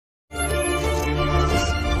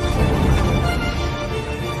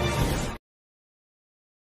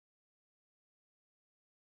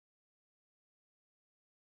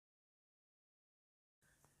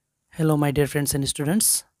Hello my dear friends and students.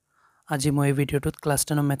 আজি মই এই ভিডিওটোত ক্লাস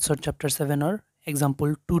 10 ম্যাথছৰ চ্যাপ্টাৰ 7 ৰ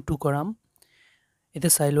Example-2 টু কৰাম। এতে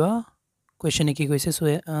চাই লোৱা কোৱেশ্চনে কি কৈছে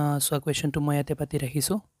সোৱা কোৱেশ্চনটো মই ইয়াতে পাতি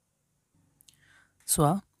ৰাখিছো।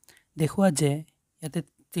 সোৱা দেখুৱা যে ইয়াতে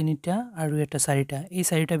তিনিটা আৰু এটা চাৰিটা এই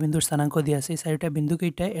চাৰিটা বিন্দুৰ স্থানাংক দিয়া আছে। এই চাৰিটা বিন্দু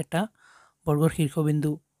কেইটা এটা বৰ্গৰ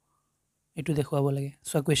শীৰ্ষবিন্দু এটো দেখুৱাব লাগে।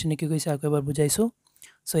 সোৱা কোৱেশ্চনে কি কৈছে আকৌ এবাৰ বুজাইছো।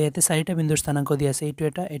 সো ইয়াতে চাৰিটা বিন্দুৰ স্থানাংক দিয়া আছে, এইটো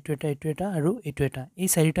এটা আৰু এইটো এটা। এই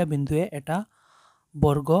চাৰিটা বিন্দুৱে এটা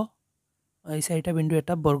বৰ্গ এই চাৰিটা বিন্দু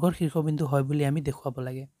এটা বৰ্গৰ শীৰ্ষবিন্দু হয় বুলি আমি দেখুৱাব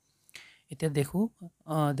লাগে। এতিয়া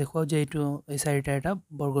দেখুৱাও যে এইটো এই চাৰিটা এটা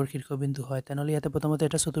বৰ্গৰ শীৰ্ষবিন্দু হয়। তেনেহ'লে ইয়াতে প্ৰথমতে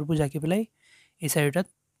এটা চতুৰ্ভুজ আঁকি পেলাই এই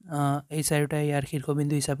চাৰিটা ইয়াৰ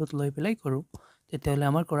শীৰ্ষবিন্দু হিচাপত লৈ পেলাই কৰো, তেতিয়াহ'লে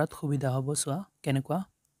আমাৰ কৰাত সুবিধা হ'ব। সোৱা কেনেকুৱা,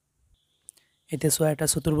 এতিয়া সোৱা এটা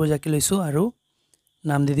চতুৰ্ভুজ আঁকি লৈছো আৰু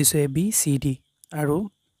নাম দি দিছো A B C D আৰু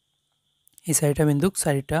এই চাৰিটা বিন্দুক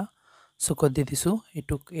চাৰিটা চুকত দি দিছো।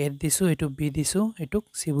 এটুক A দিছো, এটু B দিছো, এটুক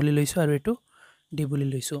C বুলি লৈছো আৰু এটু D বুলি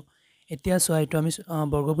লৈছো। এতিয়া সোৱা এটো আমি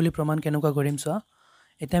বৰ্গ বুলি প্ৰমাণ কেনেকুৱা কৰিম সোৱা।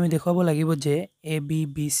 এতিয়া আমি দেখুৱাব লাগিব যে AB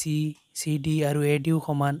BC CD আৰু AD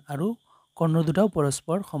সমান আৰু কৰ্ণ দুটাও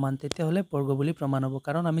পৰস্পৰ সমান, তেতিয়াহ'লে বৰ্গ বুলি প্ৰমাণ হ'ব।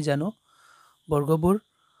 কাৰণ আমি জানো বৰ্গবোৰ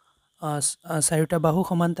চাৰিটা বাহু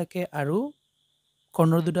সমান থাকে আৰু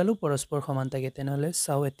কৰ্ণ দুটালো পৰস্পৰ সমান থাকে। তেনেহ'লে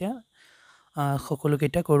চাও এতিয়া সকলো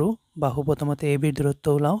কেইটা কৰো। বাহু প্ৰথমতে AB ৰ দূৰত্ব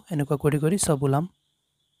ওলাও, এনেকুৱা কৰি কৰি সব ওলাম।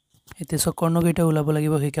 এতিয়া সব কৰ্ণ কেইটা ওলাব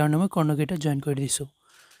লাগিব, সেই কাৰণে মই কৰ্ণ কেইটা জয়েন কৰি দিছো।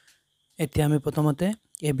 এতিয়া আমি প্ৰথমতে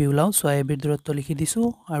AB ওলাও। সোৱা AB ৰ দূৰত্ব লিখি দিছো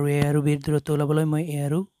আৰু A আৰু B ৰ দূৰত্ব ওলাবলৈ মই A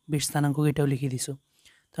আৰু B ৰ স্থানাংক কেইটাও লিখি দিছো।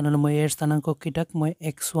 তেনেহ'লে মই A ৰ স্থানাংক কেইটাক মই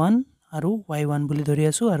x1 আৰু y1 বুলি ধৰি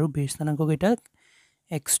আছো আৰু B ৰ স্থানাংক কেইটাক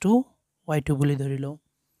x2 y2 বুলি ধৰি লও।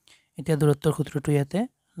 এতিয়া দূৰত্বৰ সূত্ৰটো ইয়াতে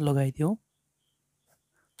লগাই দিও।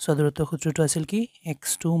 সোৱা দূৰত্বৰ সূত্ৰটো আছিল কি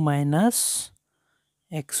x2 minus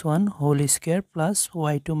x1 whole square plus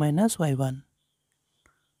y2 minus y1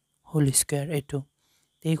 whole square। এইটো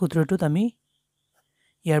এই সূত্ৰটোত আমি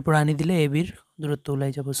ইয়াৰ পৰা আনি দিলে AB ৰ দূৰত্ব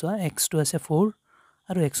ওলাই যাব। সোৱা x2 আছে 4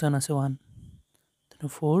 আৰু x1 আছে 1, তেনে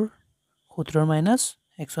 4 সূত্ৰৰ মাইনাস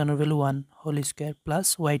x1 ৰ value 1 whole square plus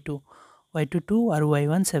y2 2 আৰু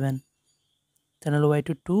y1 7, তেনেহ'লে y2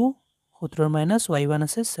 2 সূত্ৰৰ মাইনাস y1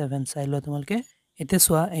 আছে 7। চাই লোৱা তোমালোকে। এতিয়া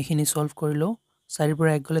সোৱা এইখিনি সলভ কৰি লও। 4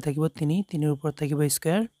 পৰা 1 গলে থাকিব 3, 3 ৰ ওপৰত থাকিব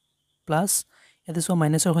স্কয়াৰ প্লাস ইয়াতে সোৱা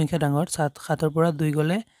মাইনাসৰ সংখ্যা ডাঙৰ 7 ৰ পৰা 2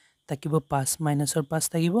 গলে থাকিব 5, মাইনাসৰ 5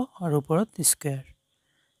 থাকিব আৰু ওপৰত স্কয়াৰ।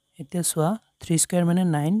 এতিয়া সোৱা 3 স্কয়াৰ মানে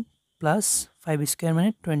 9 প্লাস 5 স্কয়াৰ মানে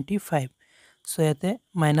 25। সো ইয়াতে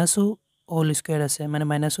মাইনাসও হোল স্কয়াৰ আছে, মানে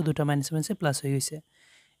মাইনাসও দুটা মাইনাস আছে প্লাস হৈ গৈছে।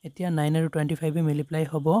 এতিয়া 9 আৰু 25 এ মাল্টিপ্লাই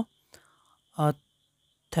হ'ব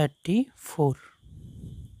 34।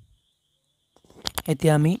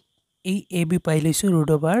 এতিয়া আমি এই AB পাই লৈছো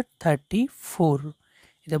 √34।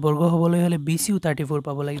 এটা বৰ্গ হ'বলৈ হলে BC ও 34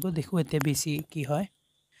 পাব লাগিব। দেখো এতিয়া BC কি হয়।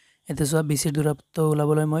 এতিয়া সোৱা BC ৰ দূৰত্ব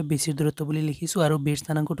ওলাবলৈ মই BC ৰ দূৰত্ব বুলি লিখিছো আৰু B ৰ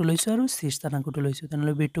স্থানাংকটো লৈছো আৰু C ৰ স্থানাংকটো লৈছো।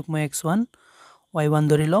 তেনেহ'লে B টোক মই x1 y1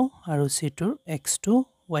 ধৰি লও আৰু C টোৰ x2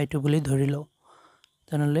 y2 বুলি ধৰি লও।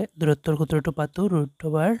 তেনেহ'লে দূৰত্বৰ সূত্ৰটো পাতো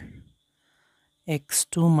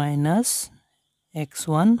 √x2 minus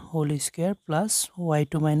x1 whole square plus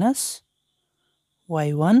y2 minus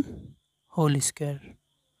y1 whole square।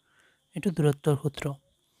 এটো দূৰত্বৰ সূত্ৰ।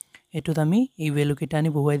 এটোত আমি এই ভ্যালু কেইটা আনি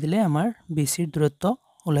বহুৱাই দিলে আমাৰ BC ৰ দূৰত্ব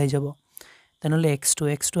ওলাই যাব। তেনেহ'লে x2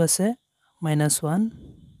 আছে -1,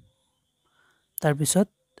 তাৰ পিছত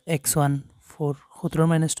x1 4 সূত্ৰৰ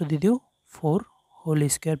মাইনাসটো দি দিও 4 whole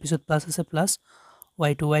square, পিছত প্লাস আছে প্লাস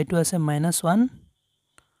y2 আছে -1,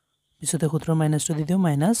 পিছতে সূত্ৰৰ মাইনাসটো দি দিও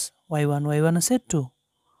 -y1 আছে 2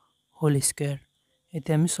 whole square।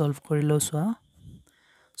 এতিয়া আমি সলভ কৰি লও। সোৱা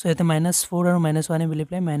সো ইয়াতে -4 আৰু -1 এ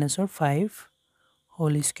মাল্টিপ্লাই মাইনাসৰ 5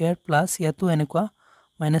 whole square প্লাস ইয়াতো এনেকুৱা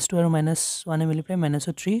 -2 আৰু -1 এ মাল্টিপ্লাই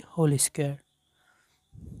মাইনাসৰ 3 whole square।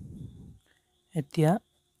 এতিয়া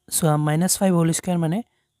সোৱা -5 whole square মানে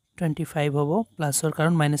 25 হ'ব, প্লাসৰ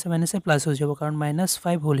কাৰণ মাইনাসে প্লাস হৈ যাব, কাৰণ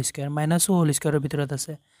 -5 whole square মাইনাসও whole square ৰ ভিতৰত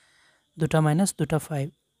আছে, দুটা মাইনাস দুটা 5।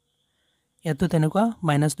 ইয়াতো তেনেকুৱা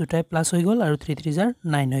মাইনাস দুটাই প্লাস হৈ গ'ল আৰু 3 3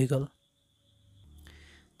 9 হৈ গ'ল।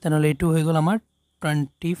 তেনেহ'লে এইটো হৈ গ'ল আমাৰ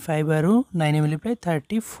 25 আৰু 9 এ মাল্টিপ্লাই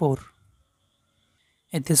 34।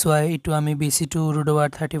 এতিয়া সোৱা এইটো আমি BC টো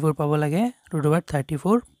 √34 পাব লাগে,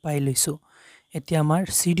 √34 পাই লৈছো। এতিয়া আমাৰ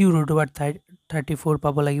CD √34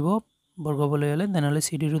 পাব লাগিব বৰ্গ হ'বলৈ হলে। তেনেহ'লে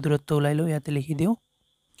CD ৰ দূৰত্ব ওলাই লও, ইয়াতে লিখি দিও।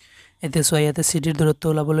 এতিয়া সোৱা ইয়াতে CD ৰ দূৰত্ব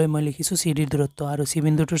ওলাবলৈ মই লিখিছো CD ৰ দূৰত্ব আৰু C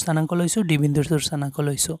বিন্দুটোৰ স্থানাংক লৈছো, D বিন্দুটোৰ স্থানাংক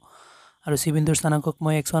লৈছো আৰু C বিন্দুৰ স্থানাংকক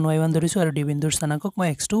মই x1 y1 ধৰিছো আৰু D বিন্দুৰ স্থানাংকক মই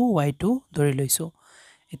x2 y2 ধৰি লৈছো।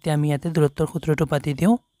 এতিয়া আমি ইয়াতে দূৰত্বৰ সূত্ৰটো পাতি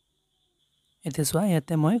দিও। এতিয়া সোৱা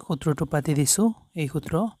ইয়াতে মই সূত্ৰটো পাতি দিছো। এই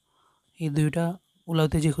সূত্ৰ এই দুইটা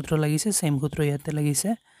ওলাওতে যে সূত্ৰ লাগিছে সেম সূত্ৰ ইয়াতে লাগিছে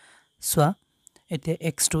সোয়া এতিয়া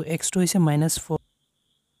x2 হৈছে -4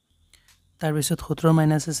 তাৰ পিছত সূত্ৰৰ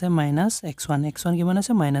মাইনাস আছে -x1 কিমান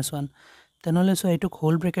আছে -1 তেনেহলে সো এইটো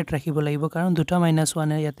হোল ব্ৰেকেট ৰাখিব লাগিব কাৰণ দুটা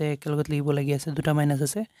 -1 ইয়াতে একেলগত লিখিব লাগি আছে দুটা মাইনাস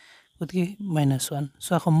আছে গতিকে -1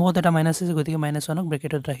 সো সম্মত এটা মাইনাস আছে গতিকে -1ক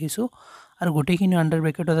ব্ৰেকেটত ৰাখিছো আৰু গোটেইখিনি আন্ডাৰ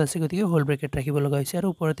ব্ৰেকেটত আছে গতিকে হোল ব্ৰেকেট ৰাখিব লগা হৈছে আৰু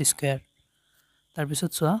ওপৰত স্কয়াৰ তাৰ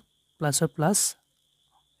পিছত সোৱা প্লাসৰ প্লাস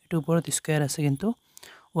এটো ওপৰত স্কয়াৰ আছে কিন্তু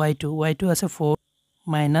y2 আছে 4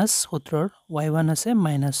 মাইনাস সূত্ৰৰ y1 আছে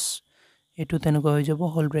মাইনাস এটো তেনেকুৱা হৈ যাব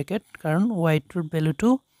হোল ব্ৰেকেট কাৰণ y2 ৰ ভ্যালুটো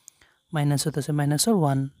মাইনাসত আছে মাইনাসৰ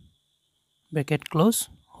 1 ব্ৰেকেট ক্লোজ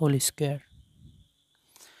হোল স্কয়াৰ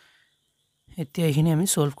এতিয়া এখিনি আমি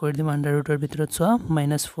সলভ কৰি দিম আন্ডাৰ ৰুটৰ ভিতৰত সোৱা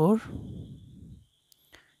 -4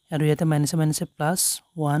 আৰু ইয়াতে মাইনাসে প্লাস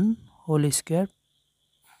 1 হোল স্কয়াৰ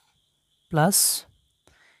প্লাস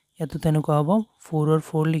ইয়াতো তেনেকুৱা হ'ব 4 और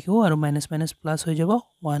 4 লিখো আৰু মাইনাস প্লাস হৈ যাব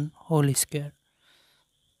 1 হোল স্কয়াৰ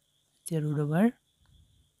এতিয়া ৰুট ওভাৰ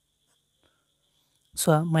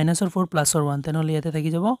সোয়া -4 প্লাসৰ 1 তেনেহলে ইয়াতে থাকি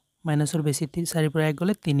যাব মাইনাসৰ বেছি 4 পৰা 1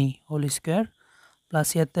 গলে 3 হোল স্কয়াৰ প্লাস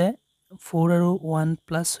ইয়াতে 4 আৰু 1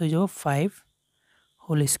 প্লাস হৈ যাব 5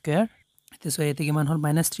 হোল স্কয়াৰ এতিয়া সোয়া ইয়াতে কিমান হল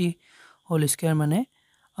 -3 হোল স্কয়াৰ মানে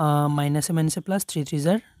মাইনাসে প্লাস 3 3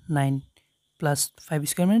 জাৰ 9 প্লাস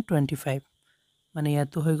 5 স্কয়াৰ মানে 25 মানে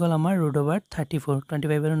ইয়াতো হৈ গল আমাৰ ৰুট ওভাৰ 34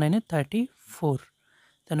 25 আৰু 9 34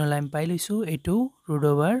 তেনেহলে আমি পাই লৈছো এটো ৰুট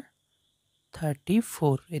ওভাৰ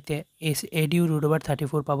 34 এতিয়া এডিউ ৰুট ওভাৰ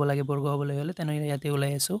 34 পাব লাগে বৰ্গ হবলৈ হলে তেনেহলে ইয়াতে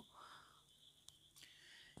ওলাই আছো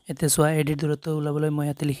এতিয়া সোয়া এডিৰ দূৰত্ব ওলাবলৈ মই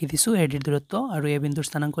ইয়াতে লিখি দিছো এডিৰ দূৰত্ব আৰু এ বিন্দুৰ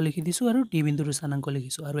স্থানাংক লিখি দিছো আৰু ডি বিন্দুৰ স্থানাংক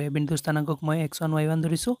লিখিছো আৰু এ বিন্দুৰ স্থানাংকক মই x1 y1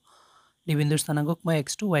 ধৰিছো ডি বিন্দুৰ স্থানাংকক মই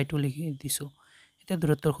x2 y2 লিখি দিছো এতিয়া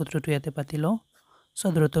দূৰত্বৰ সূত্ৰটো ইয়াতে পাতি লও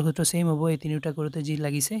সো দূৰত্বৰ সূত্ৰ সেম হ'ব এই তিনিটা কৰোতে যি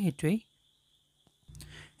লাগিছে হেতুই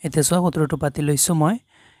এতিয়া সোয়া সূত্ৰটো পাতি লৈছো মই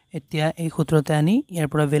এতিয়া এই সূত্ৰতে আনি ইয়াৰ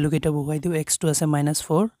পৰা ভ্যালু কেটা বহুৱাই দিও x2 আছে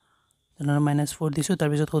 -4 তেনেহলে -4 দিছো তাৰ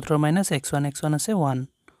পিছত সূত্ৰৰ x1 আছে 1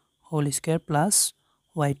 হোল স্কয়াৰ প্লাস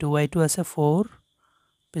y2 আছে 4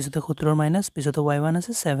 পিছতে সূত্ৰৰ মাইনাস পিছতে y1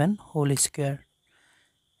 আছে 7 হোল স্কয়াৰ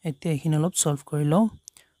এতিয়া এখিনি অলপ সলভ কৰি লও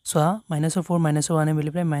সোয়া -4 -1 এ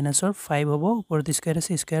মিলি পাই -5 হ'ব ওপৰত স্কয়াৰ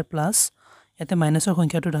আছে স্কয়াৰ প্লাস ইয়াতে মাইনাসৰ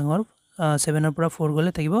সংখ্যাটো ডাঙৰ 7 ৰ পৰা 4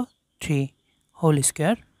 গলে থাকিব 3 হোল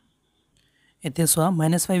স্কয়াৰ এতিয়া সোয়া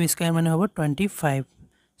 -5 স্কয়াৰ মানে হ'ব 25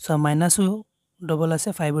 সোয়া মাইনাসও ডবল আছে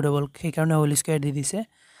 5 ও ডবল সেই কাৰণে হোল স্কয়াৰ দি দিছে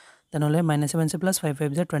তেনেহলে -7 প্লাস 5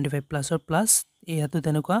 5 জাৰ 25 প্লাসৰ প্লাস ইয়াতো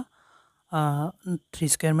তেনেকুৱা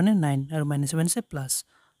 3 স্কয়াৰ মানে 9 আৰু -7 প্লাস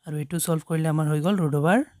আৰু এটো সলভ কৰিলে আমাৰ হৈ গল ৰুট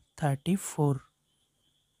ওভাৰ 34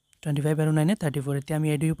 25 আৰু 9 34 এতিয়া আমি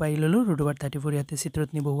এডিউ পাই ললো ৰুট ওভাৰ 34 ইয়াতে চিত্ৰত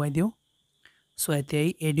নি বহুৱাই দিও সো এতিয়া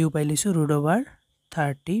এই এডিউ পাই লৈছো ৰুট ওভাৰ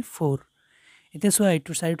 34 এতিয়া সো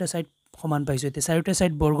এইটো চাৰিটা সাইড সমান পাইছো এতিয়া চাৰিটা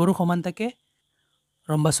সাইড বৰ্গৰো সমান থাকে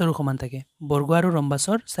ৰম্বাসৰো সমান থাকে বৰ্গ আৰু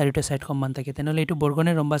ৰম্বাসৰ চাৰিটা সাইড সমান থাকে তেনেহলে এইটো বৰ্গ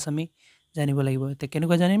নে ৰম্বাস আমি জানিব লাগিব এতিয়া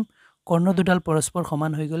কেনেকৈ জানিম কৰ্ণ দুডাল পৰস্পৰ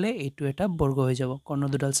সমান হৈ গলে এইটো এটা বৰ্গ হৈ যাব কৰ্ণ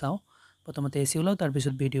দুডাল চাও প্ৰথমতে এসি ওলাও তাৰ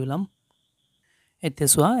পিছত বিডি ওলাম এতিয়া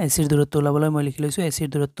সোয়া এসিৰ দূৰত্ব ওলাবলৈ মই লিখি লৈছো এসিৰ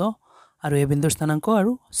দূৰত্ব আৰু এ বিন্দুৰ স্থানাংক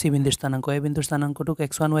আৰু সি বিন্দুৰ স্থানাংক এ বিন্দুৰ স্থানাংকটোক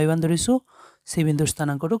x1 y1 ধৰিছো সি বিন্দুৰ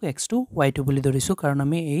স্থানাংকটোক x2 y2 বুলি ধৰিছো কাৰণ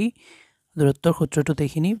আমি এই দূৰত্বৰ সূত্ৰটো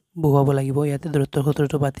দেখিনি বহুৱাব লাগিব ইয়াতে দূৰত্বৰ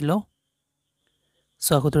সূত্ৰটো পাতি লও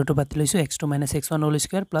সো সূত্ৰটো পাতি লৈছো x2 x1 whole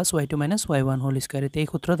square plus y2 y1 whole square এই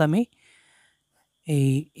সূত্ৰত আমি এই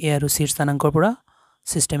এ আৰু সি স্থানাংকৰ পৰা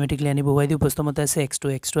সিস্টেমেটিকলি আনি বহুৱাই দিও প্ৰথমতে আছে x2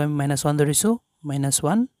 আমি -1 ধৰিছো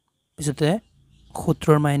 -1 পিছতে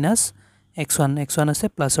সূত্ৰৰ x1 আছে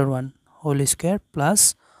প্লাসৰ 1 হোল স্কয়াৰ প্লাস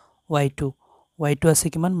y2 আছে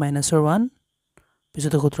কিমান -1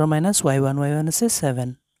 পিছতে সূত্ৰৰ y1 আছে 7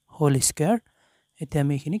 হোল স্কয়াৰ এতিয়া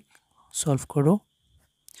আমি এখিনি সলভ কৰো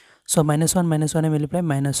সো -1 এ মিলি পাই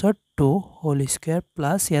 -2 হোল স্কয়াৰ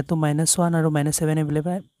প্লাস ইয়াতো -1 আৰু -7 এ মিলি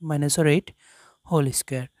পাই -8 হোল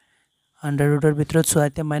স্কয়াৰ আন্ডাৰ ৰুটৰ ভিতৰত সোয়া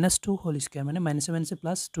এতিয়া -2 হোল স্কয়াৰ মানে -7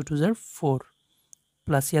 প্লাস 2 2 জাৰ 4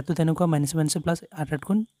 প্লাস ইয়াতো তেনেকুৱা -7 প্লাস 8 8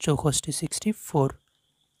 গুণ 64 64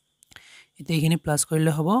 এতিয়া এখিনি প্লাস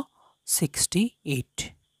কৰিলে হ'ব 68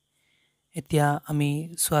 এতিয়া আমি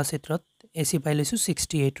সোয়া চিত্ৰত এসি পাই লৈছো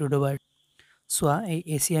 68 ৰুট ওভাৰ সোয়া এই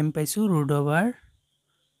এসি আমি পাইছো ৰুট ওভাৰ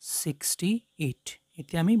 68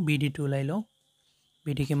 এতিয়া আমি বিডি টো ওলাই লও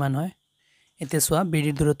বিডি কিমান হয় এতিয়া সোয়া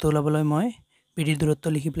বিডিৰ দূৰত্ব ওলাবলৈ মই বিডিৰ দূৰত্ব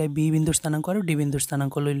লিখি প্লাই বি বিন্দুৰ স্থানাংক আৰু ডি বিন্দুৰ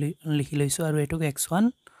স্থানাংক লিখি লৈছো আৰু এটোক x1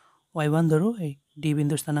 y1 ধৰো এই ডি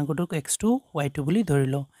বিন্দুৰ স্থানাংকটোক x2 y2 বুলি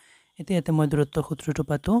ধৰিলো এতিয়া এতে মই দূৰত্বৰ সূত্ৰটো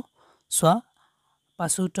পাতো সোয়া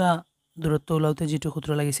পাঁচটা দূৰত্ব ওলাওতে যেটো সূত্ৰ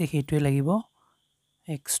লাগিছে হেতুৱে লাগিব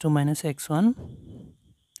x2 x1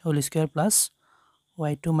 whole square plus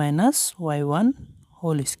y2 y1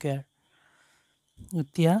 whole square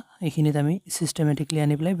এতিয়া এইখিনিত আমি সিস্টেমেটিকলি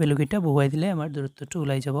আনি পেলাই ভ্যালু কিটা বহুৱাই দিলে আমাৰ দূৰত্বটো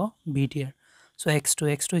ওলাই যাব b here so x2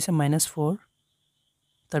 হৈছে -4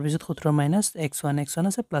 তাৰ পিছত সূত্ৰ মাইনাস x1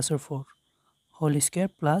 আছে প্লাসৰ 4 হোল স্কয়াৰ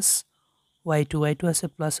প্লাস y2 আছে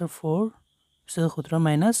প্লাসৰ 4 পিছত সূত্ৰ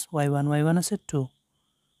মাইনাস y1 আছে 2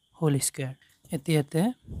 হোল স্কয়াৰ এতিয়াতে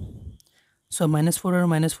so -4 আৰু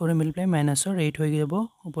 -4 এ মিলি পেলাই মাইনাসৰ 8 হৈ যাব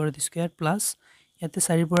ওপৰত স্কয়াৰ প্লাস ইয়াতে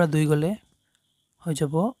 4 পৰা 2 গলে হৈ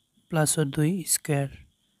যাব প্লাসৰ 2 স্কয়াৰ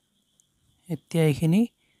এতিয়া এইখিনি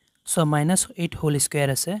so -8 হোল স্কয়াৰ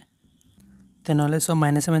আছে তেনেহলে so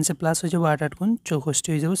মাইনাস মাইনাস প্লাস হৈ যাব 8 গুণ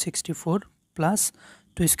 64 হৈ যাব 64 প্লাস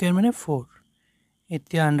 2 স্কয়াৰ মানে 4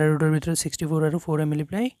 এতিয়া আন্ডাৰ ৰুটৰ ভিতৰত 64 আৰু 4 এ মিলি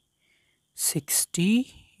পেলাই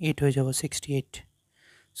 68 হৈ যাব 68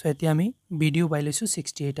 so এতিয়া আমি ভিডিও পাই লৈছো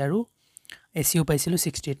 68 আৰু এসিও পাইছিলো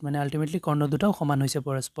 68 মানে আলটিমেটলি কৰ্ণ দুটাও সমান হৈছে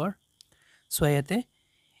পৰস্পৰ so ইয়াতে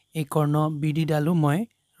এই কৰ্ণ বিডি ডালো মই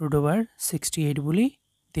 √68 বুলি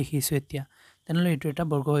দেখিছো এতিয়া তেনেহলে এটো এটা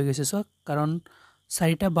বৰ্গ হৈ গৈছে so কাৰণ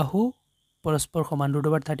চাৰিটা বাহু পৰস্পৰ সমান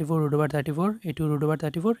 √34 এটো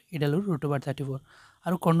 √34 এডালো √34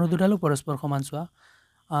 আৰু কৰ্ণ দুটালো পৰস্পৰ সমান সোৱা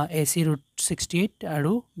AC √68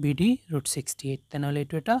 আৰু BD √68 তেনেহলে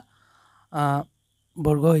এটো এটা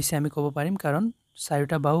বৰ্গ হৈছে আমি ক'ব পাৰিম কাৰণ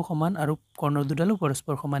চাৰিটা বাহু সমান আৰু কৰ্ণ দুটালো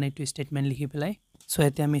পৰস্পৰ সমান এটো স্টেটমেন্ট লিখি পেলাই সো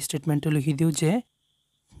এতিয়া আমি স্টেটমেন্টটো লিখি দিও যে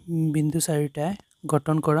বিন্দু চাৰিটাই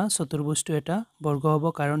গঠন কৰা চতুৰ্ভুজটো এটা বৰ্গ হ'ব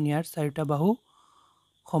কাৰণ ইয়াৰ চাৰিটা বাহু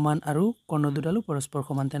সমান আৰু কৰ্ণ দুটালো পৰস্পৰ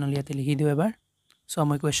সমান তেনেহলে ইয়াতে লিখি দিও এবাৰ সো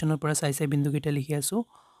মই কোৱেশ্চনৰ পৰা চাই বিন্দু কিটা লিখি আছো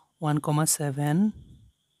 1,7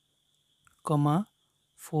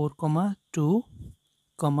 4,2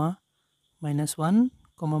 -1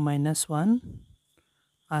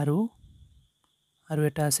 -1 আৰু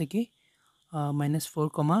এটা আছে কি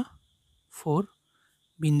 -4,4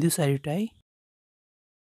 বিন্দু চাৰিটাই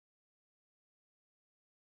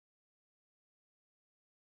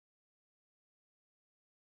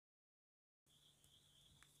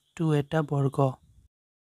টু এটা বৰ্গ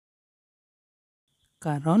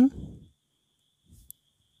কাৰণ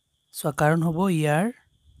হ'ব ইয়াৰ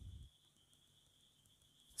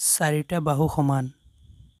চাৰিটা বাহু সমান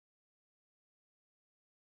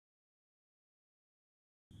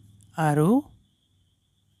আৰু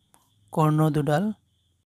কৰ্ণ দুডাল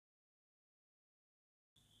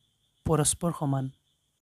পৰস্পৰ সমান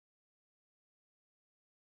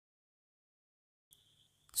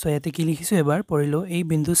সো ইয়াতে কি লিখিছো এবাৰ পঢ়িলো এই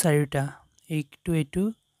বিন্দু চাৰিটা এইটো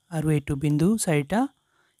আৰু এইটো বিন্দু চাৰিটা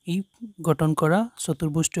ই গঠন কৰা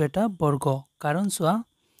চতুৰ্ভুজটো এটা বৰ্গ কাৰণ সোৱা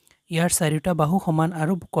ইয়াৰ চাৰিটা বাহু সমান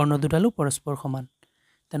আৰু কৰ্ণ দুডালো পৰস্পৰ সমান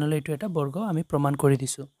তেনেহলে এটো এটা বৰ্গ আমি প্ৰমাণ কৰি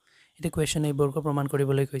দিছো এতে কোৱেশ্চন এই বৰ্গ প্ৰমাণ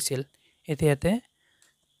কৰিবলৈ কৈছিল এতিয়াতে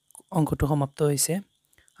অংকটো সমাপ্ত হৈছে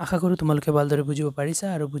আশা কৰো তোমালোকে ভালদৰে বুজিব পাৰিছা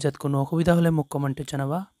আৰু বুজাত কোনো অসুবিধা হলে মোক কমেন্টত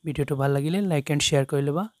জনাবা ভিডিওটো ভাল লাগিলে লাইক এণ্ড শেয়াৰ কৰি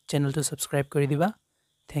লবা চেনেলটো সাবস্ক্ৰাইব কৰি দিবা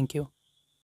থ্যাংক ইউ